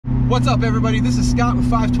What's up, everybody? This is Scott with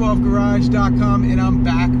Five12Garage.com, and I'm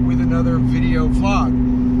back with another video vlog.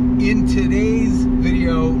 In today's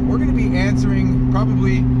video, we're going to be answering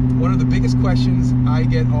probably one of the biggest questions I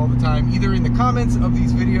get all the time, either in the comments of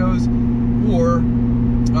these videos or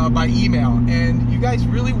by email. And you guys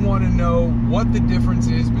really want to know what the difference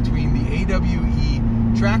is between the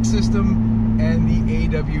AWE track system and the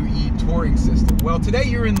AWE touring system. Well, today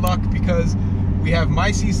you're in luck because we have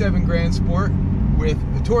my C7 Grand Sport with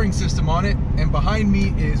the touring system on it, and behind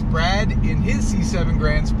me is Brad in his C7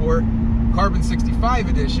 Grand Sport Carbon 65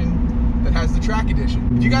 edition that has the track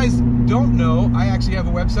edition. If you guys don't know, I actually have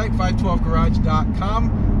a website,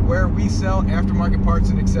 Five12Garage.com, where we sell aftermarket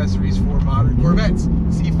parts and accessories for modern Corvettes,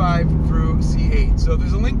 C5 through C8. So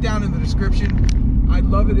there's a link down in the description. I'd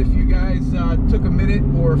love it if you guys took a minute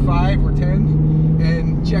or 5 or 10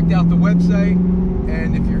 and checked out the website.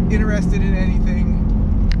 And if you're interested in anything,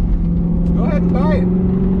 go ahead and buy it.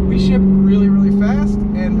 We ship really, really fast,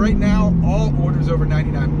 and right now all orders over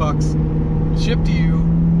 99 bucks will ship to you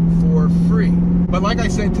for free. But like I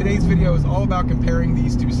said, today's video is all about comparing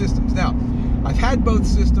these two systems. Now, I've had both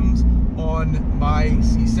systems on my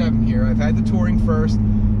C7 here. I've had the touring first,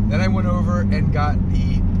 then I went over and got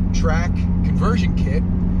the track conversion kit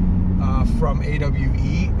from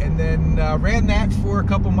AWE, and then ran that for a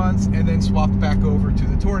couple months and then swapped back over to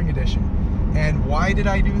the touring edition. And why did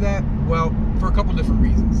I do that? Well, for a couple different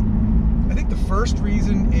reasons. I think the first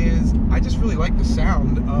reason is I just really like the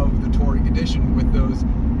sound of the touring edition with those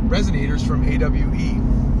resonators from AWE.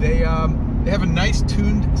 They have a nice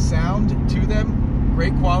tuned sound to them,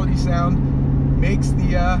 great quality sound. Makes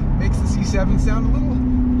the C7 sound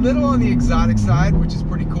a little on the exotic side, which is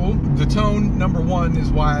pretty cool. The tone, number one,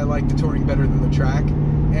 is why I like the touring better than the track.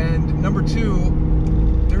 And number two,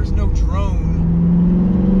 there's no drone.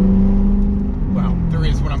 Well, there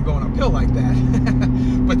is when I'm going uphill like that.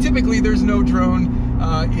 But typically there's no drone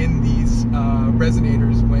in these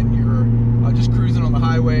resonators when you're just cruising on the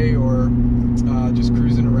highway or just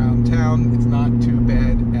cruising around town. It's not too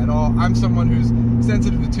bad at all. I'm someone who's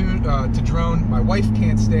sensitive to drone. My wife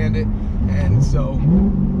can't stand it, and so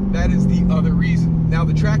that is the other reason. Now,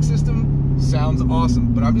 the track system sounds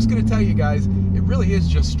awesome, but I'm just going to tell you guys, it really is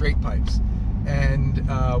just straight pipes and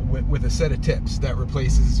with a set of tips that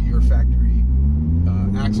replaces your factory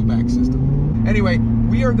axle back system. Anyway,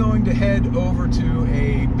 we are going to head over to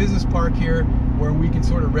a business park here where we can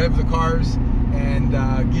sort of rev the cars and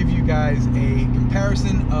give you guys a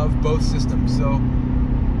comparison of both systems. So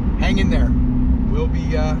hang in there. We'll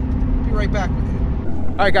be right back with you.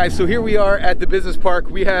 All right, guys, so here we are at the business park.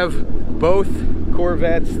 We have both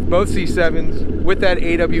Corvettes, both C7s with that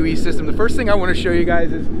AWE system. The first thing I want to show you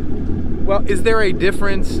guys is, well, is there a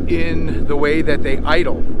difference in the way that they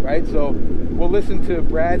idle, right? So we'll listen to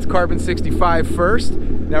Brad's Carbon 65 first.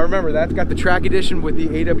 Now remember, that's got the track edition with the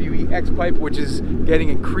AWE X pipe, which is getting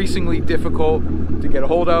increasingly difficult to get a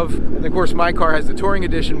hold of. And of course, my car has the touring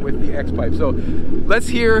edition with the X pipe. So let's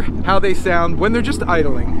hear how they sound when they're just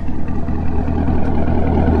idling.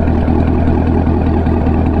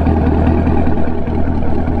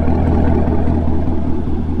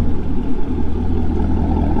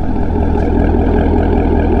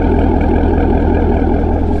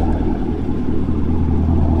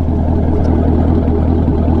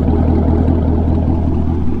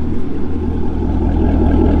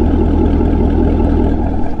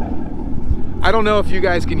 I don't know if you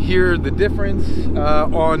guys can hear the difference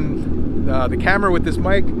on the camera with this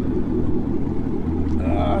mic.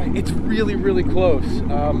 It's really, really close.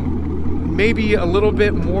 Maybe a little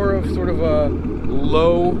bit more of sort of a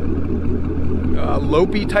low,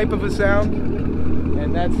 lopey type of a sound.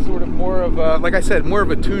 And that's sort of more of a, like I said, more of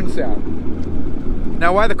a tune sound.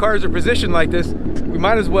 Now, why the cars are positioned like this, we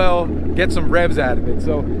might as well get some revs out of it.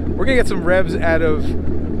 So we're gonna get some revs out of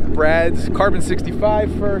Brad's Carbon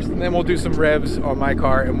 65 first, and then we'll do some revs on my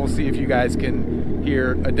car, and we'll see if you guys can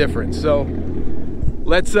hear a difference. So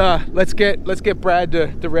let's get Brad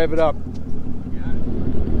to rev it up.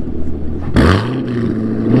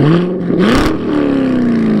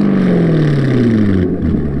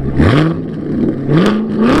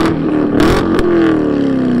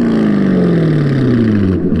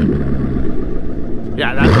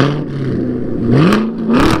 Yeah,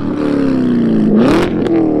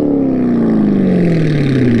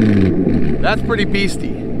 that's pretty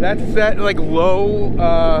beastie. That's that like low,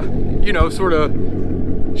 you know, sort of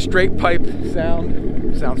straight pipe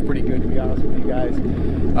sound. Sounds pretty good, to be honest with you guys.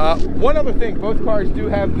 One other thing, both cars do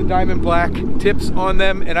have the diamond black tips on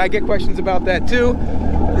them, and I get questions about that too.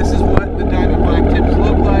 This is what the diamond black tips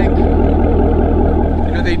look like.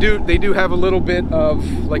 You know, they do have a little bit of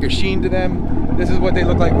like a sheen to them. This is what they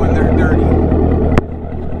look like when they're dirty.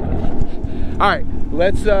 All right,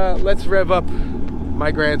 let's rev up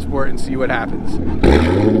my Grand Sport and see what happens.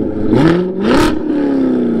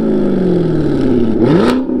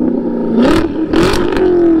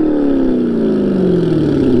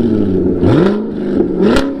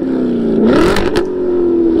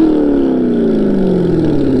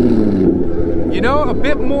 You know, a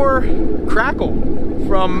bit more crackle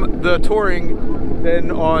from the Touring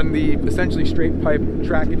than on the essentially straight pipe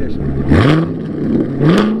track edition.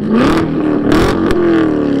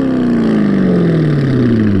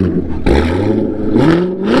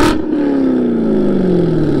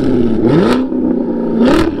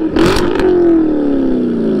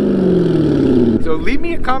 So leave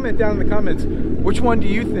me a comment down in the comments. Which one do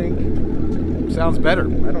you think sounds better?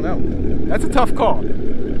 I don't know. That's a tough call.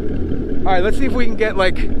 All right, let's see if we can get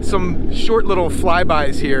like some short little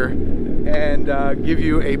flybys here and give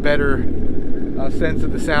you a better sense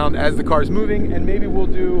of the sound as the car's moving, and maybe we'll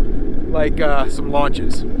do like some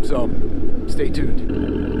launches. So stay tuned.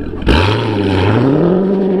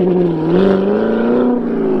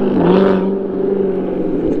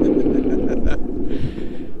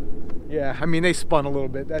 Yeah, I mean, they spun a little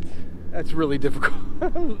bit. That's really difficult.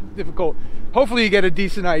 difficult. Hopefully you get a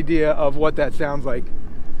decent idea of what that sounds like.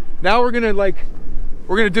 Now we're gonna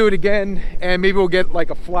do it again, and maybe we'll get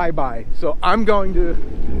like a flyby. So I'm going to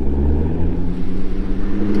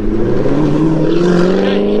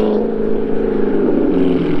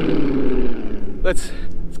let's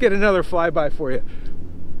get another flyby for you.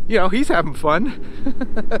 You know, he's having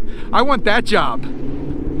fun. I want that job.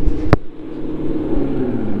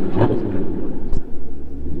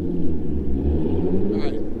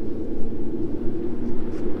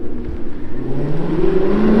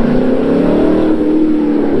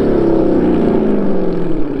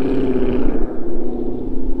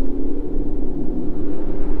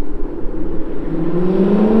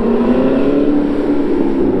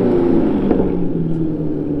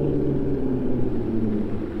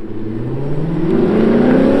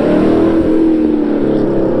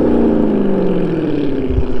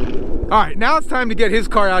 All right, now it's time to get his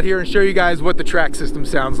car out here and show you guys what the track system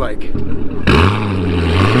sounds like.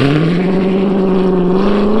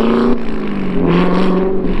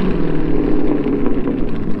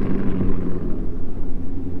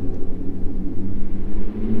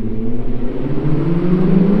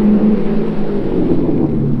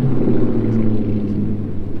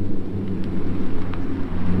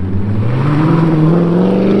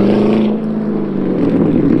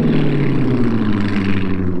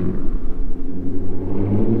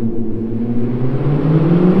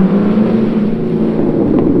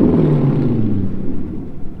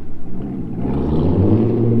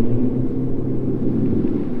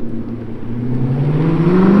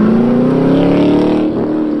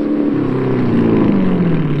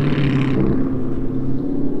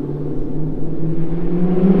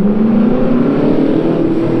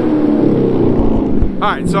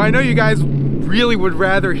 Alright, so I know you guys really would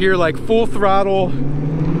rather hear like full throttle,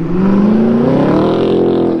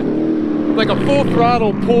 like a full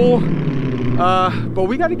throttle pull, but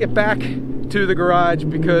we got to get back to the garage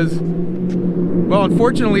because, well,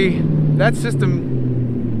 unfortunately, that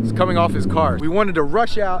system is coming off his car. We wanted to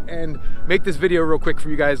rush out and make this video real quick for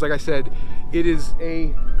you guys. Like I said, it is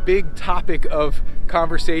a big topic of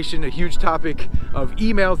conversation, a huge topic of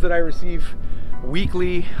emails that I receive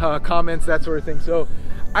weekly, comments, that sort of thing. So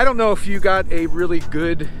I don't know if you got a really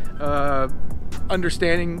good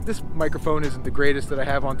understanding. This microphone isn't the greatest that I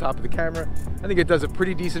have on top of the camera. I think it does a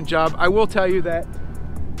pretty decent job. I will tell you that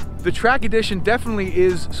the track edition definitely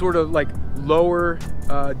is sort of like lower,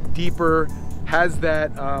 deeper, has that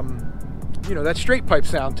you know, that straight pipe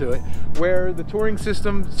sound to it, where the Touring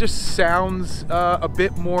system just sounds a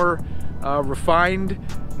bit more refined,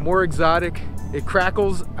 more exotic. It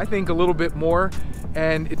crackles, I think, a little bit more,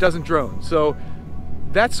 and it doesn't drone. So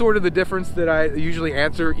that's sort of the difference that I usually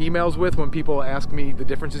answer emails with when people ask me the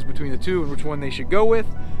differences between the two and which one they should go with.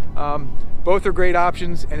 Both are great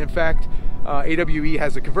options, and in fact, AWE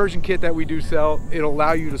has a conversion kit that we do sell. It'll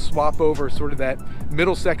allow you to swap over sort of that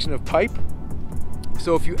middle section of pipe.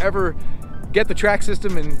 So if you ever get the track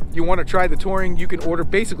system and you want to try the Touring, you can order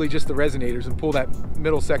basically just the resonators and pull that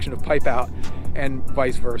middle section of pipe out, and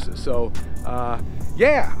vice versa. So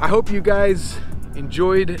yeah, I hope you guys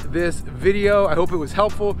enjoyed this video. I hope it was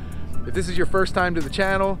helpful. If this is your first time to the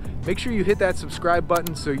channel, make sure you hit that subscribe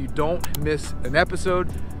button so you don't miss an episode.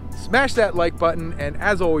 Smash that like button, and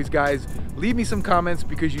as always guys, leave me some comments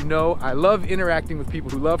because you know I love interacting with people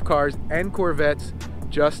who love cars and Corvettes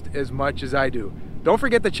just as much as I do. Don't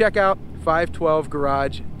forget to check out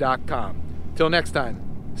Five12Garage.com. Till next time,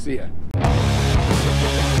 see ya.